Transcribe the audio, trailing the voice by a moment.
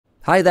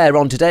Hi there,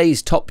 on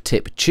today's Top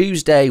Tip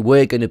Tuesday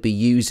we're going to be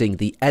using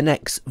the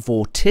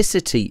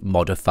nxVorticity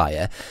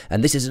modifier,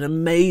 and this is an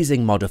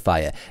amazing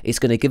modifier. It's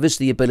going to give us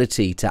the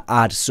ability to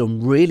add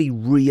some really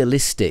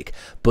realistic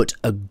but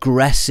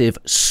aggressive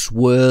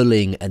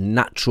swirling and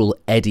natural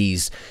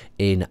eddies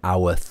in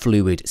our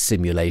fluid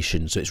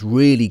simulation. So it's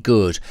really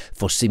good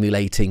for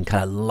simulating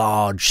kind of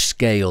large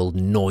scale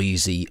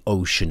noisy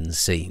ocean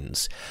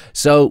scenes.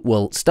 So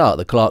we'll start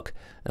the clock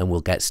and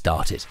we'll get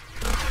started.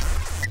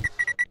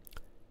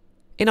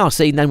 In our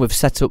scene then, we've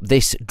set up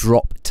this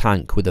drop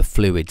tank with a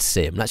fluid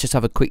sim. Let's just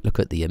have a quick look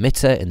at the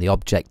emitter. In the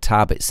object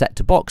tab, it's set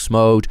to box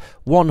mode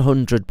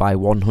 100 by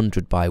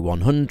 100 by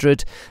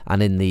 100,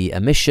 and in the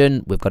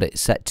emission we've got it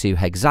set to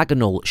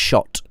hexagonal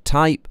shot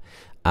type,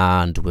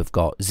 and we've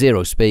got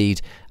 0 speed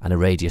and a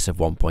radius of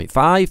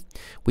 1.5.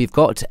 We've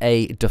got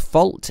a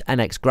default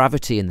NX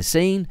gravity in the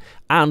scene,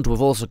 and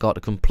we've also got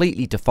a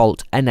completely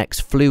default NX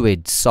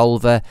fluid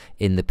solver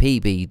in the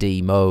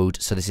PBD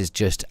mode, so this is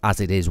just as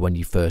it is when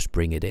you first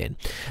bring it in.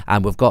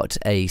 And we've got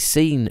a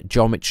scene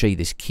geometry,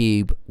 this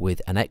cube,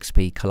 with an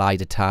XP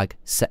collider tag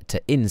set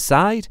to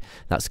inside.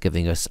 That's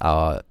giving us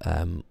our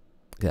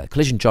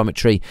collision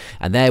geometry,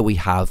 and there we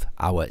have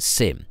our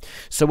sim.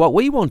 So what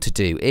we want to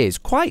do is,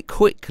 quite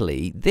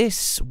quickly,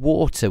 this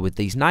water with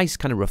these nice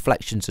kind of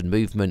reflections and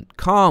movement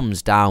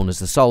calms down as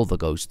the solver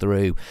goes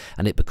through,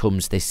 and it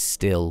becomes this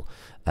still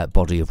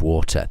body of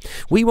water.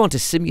 We want to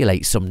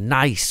simulate some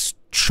nice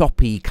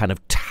choppy kind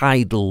of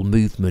tidal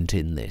movement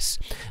in this,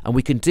 and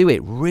we can do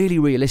it really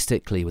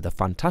realistically with a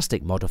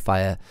fantastic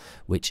modifier,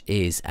 which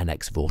is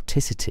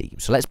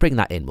nxVorticity. So let's bring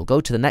that in. We'll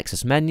go to the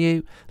NeXus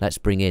menu, let's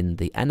bring in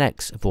the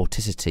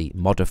nxVorticity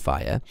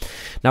modifier.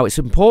 Now it's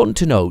important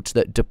to note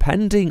that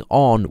depending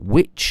on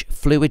which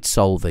fluid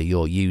solver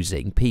you're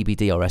using,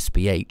 PBD or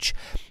SPH,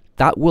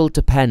 that will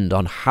depend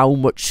on how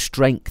much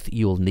strength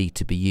you'll need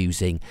to be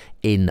using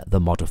in the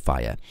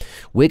modifier.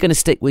 We're going to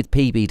stick with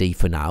PBD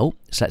for now,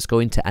 so let's go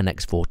into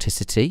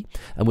nxVorticity,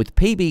 and with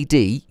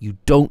PBD you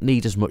don't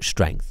need as much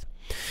strength.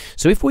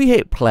 So if we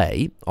hit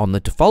play on the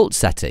default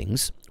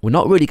settings, we're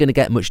not really going to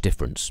get much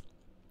difference.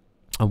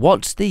 And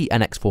what the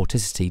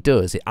nxVorticity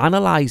does, it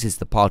analyzes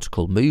the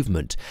particle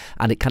movement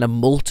and it kind of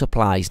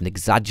multiplies and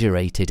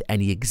exaggerated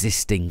any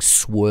existing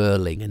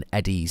swirling and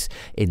eddies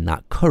in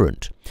that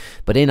current.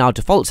 But in our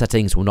default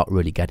settings, we're not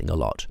really getting a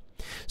lot.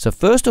 So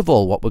first of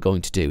all, what we're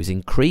going to do is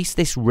increase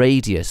this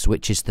radius,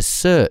 which is the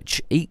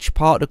search. Each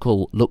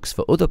particle looks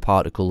for other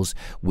particles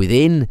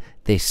within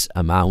this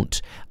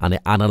amount and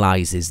it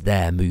analyzes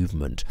their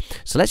movement.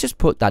 So let's just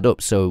put that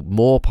up so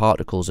more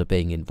particles are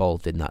being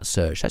involved in that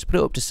search. Let's put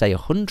it up to say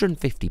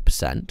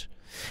 150%.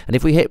 And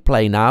if we hit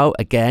play now,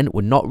 again,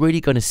 we're not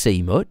really going to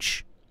see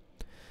much.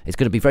 It's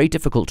going to be very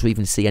difficult to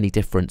even see any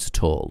difference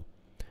at all.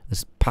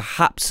 There's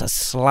perhaps a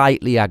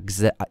slightly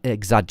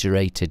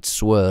exaggerated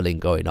swirling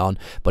going on,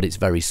 but it's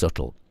very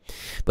subtle.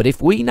 But if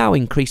we now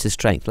increase the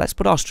strength, let's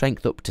put our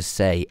strength up to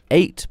say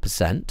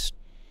 8%,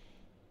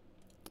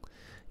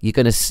 you're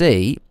going to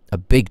see a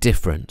big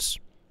difference.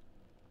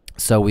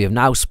 So we have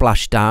now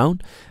splashed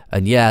down,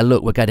 and yeah,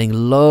 look, we're getting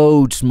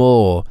loads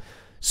more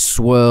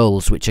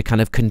swirls which are kind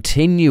of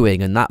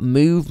continuing, and that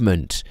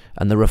movement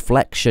and the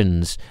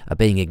reflections are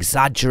being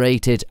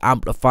exaggerated,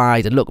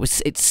 amplified, and look,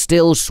 it's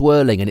still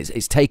swirling and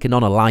it's taken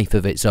on a life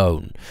of its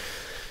own.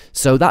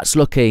 So that's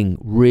looking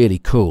really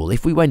cool.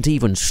 If we went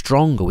even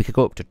stronger, we could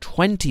go up to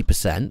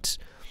 20%.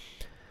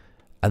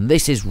 And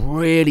this is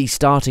really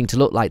starting to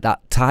look like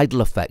that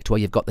tidal effect where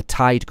you've got the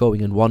tide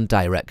going in one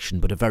direction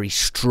but a very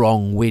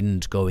strong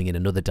wind going in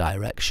another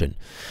direction.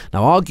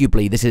 Now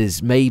arguably this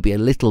is maybe a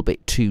little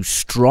bit too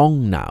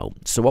strong now.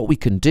 So what we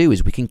can do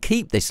is we can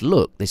keep this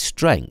look, this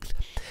strength,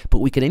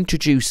 but we can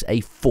introduce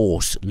a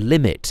force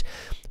limit.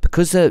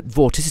 Because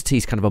vorticity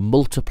is kind of a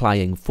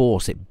multiplying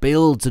force, it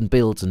builds and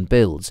builds and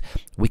builds,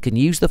 we can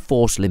use the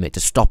force limit to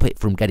stop it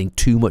from getting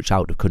too much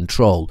out of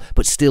control,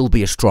 but still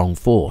be a strong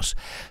force.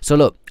 So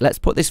look, let's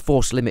put this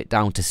force limit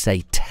down to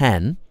say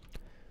 10.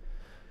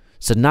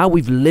 So now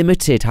we've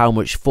limited how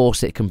much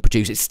force it can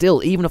produce. It's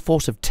still, even a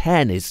force of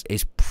 10 is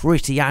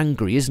pretty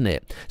angry, isn't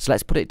it? So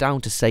let's put it down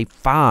to say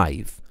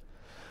 5.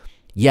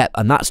 Yep,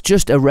 and that's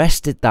just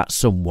arrested that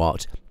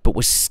somewhat, but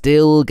we're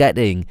still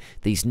getting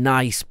these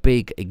nice,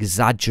 big,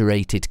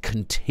 exaggerated,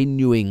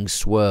 continuing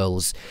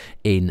swirls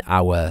in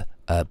our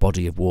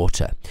body of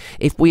water.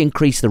 If we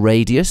increase the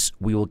radius,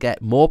 we will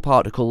get more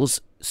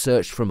particles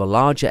searched from a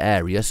larger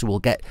area, so we'll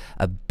get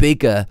a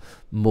bigger,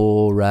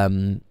 more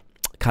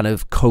kind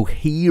of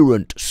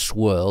coherent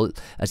swirl,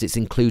 as it's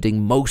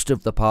including most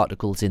of the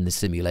particles in the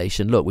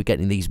simulation. Look, we're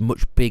getting these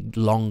much big,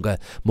 longer,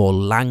 more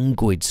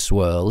languid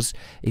swirls.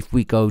 If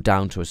we go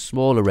down to a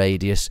smaller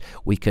radius,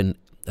 we can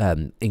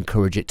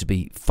encourage it to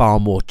be far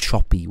more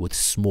choppy with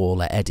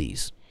smaller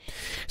eddies.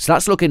 So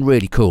that's looking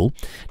really cool.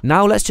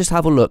 Now let's just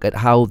have a look at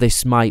how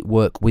this might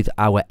work with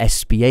our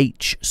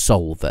SPH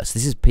solver. So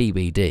this is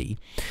PBD.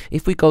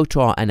 If we go to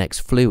our NX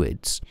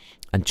fluids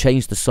and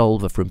change the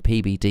solver from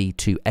PBD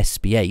to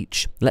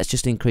SPH, let's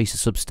just increase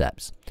the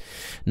substeps.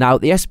 Now,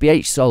 the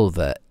SPH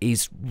solver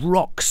is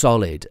rock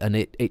solid, and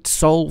it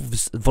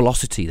solves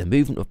velocity, the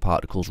movement of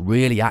particles,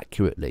 really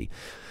accurately.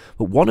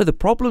 But one of the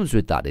problems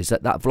with that is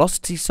that that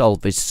velocity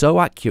solve is so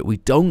accurate, we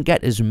don't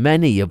get as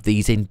many of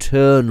these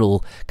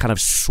internal kind of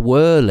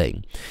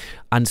swirling.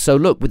 And so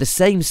look, with the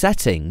same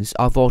settings,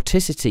 our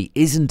vorticity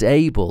isn't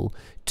able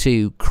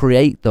to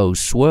create those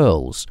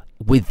swirls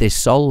with this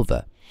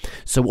solver.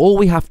 So all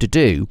we have to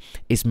do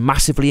is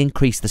massively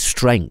increase the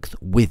strength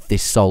with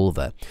this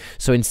solver.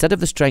 So instead of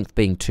the strength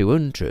being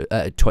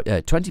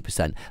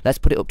 20%, let's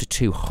put it up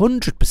to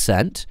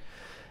 200%.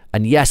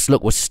 And yes,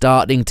 look, we're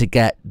starting to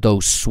get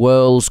those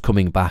swirls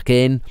coming back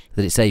in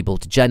that it's able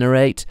to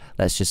generate.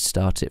 Let's just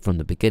start it from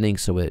the beginning,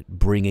 so we're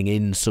bringing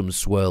in some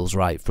swirls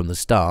right from the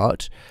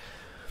start.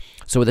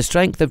 So with a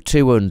strength of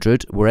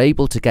 200, we're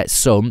able to get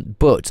some,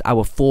 but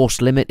our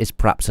force limit is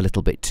perhaps a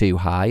little bit too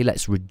high.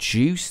 Let's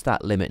reduce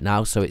that limit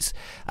now, so it's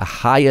a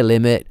higher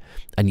limit.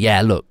 And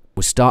yeah, look,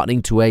 we're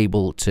starting to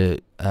able to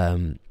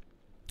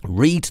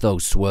read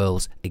those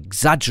swirls,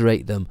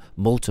 exaggerate them,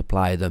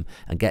 multiply them,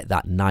 and get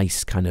that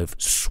nice kind of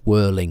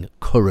swirling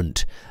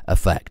current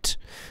effect.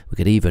 We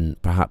could even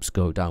perhaps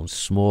go down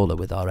smaller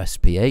with our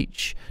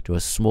SPH to a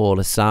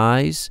smaller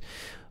size.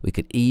 We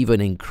could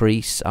even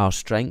increase our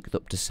strength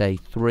up to, say,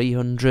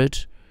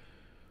 300.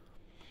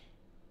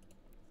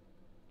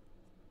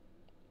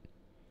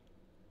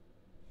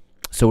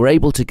 So we're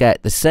able to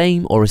get the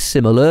same or a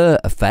similar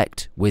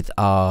effect with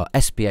our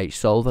SPH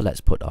solver.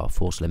 Let's put our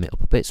force limit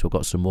up a bit, so we've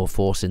got some more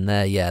force in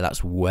there. Yeah,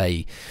 that's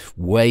way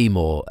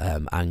more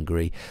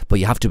angry. But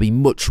you have to be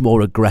much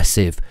more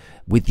aggressive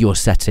with your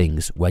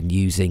settings when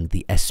using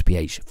the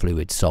SPH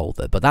fluid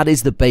solver. But that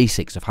is the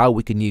basics of how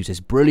we can use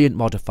this brilliant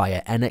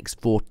modifier,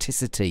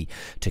 nxVorticity,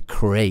 to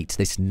create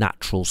this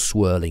natural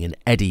swirling and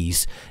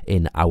eddies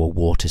in our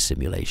water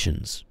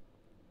simulations.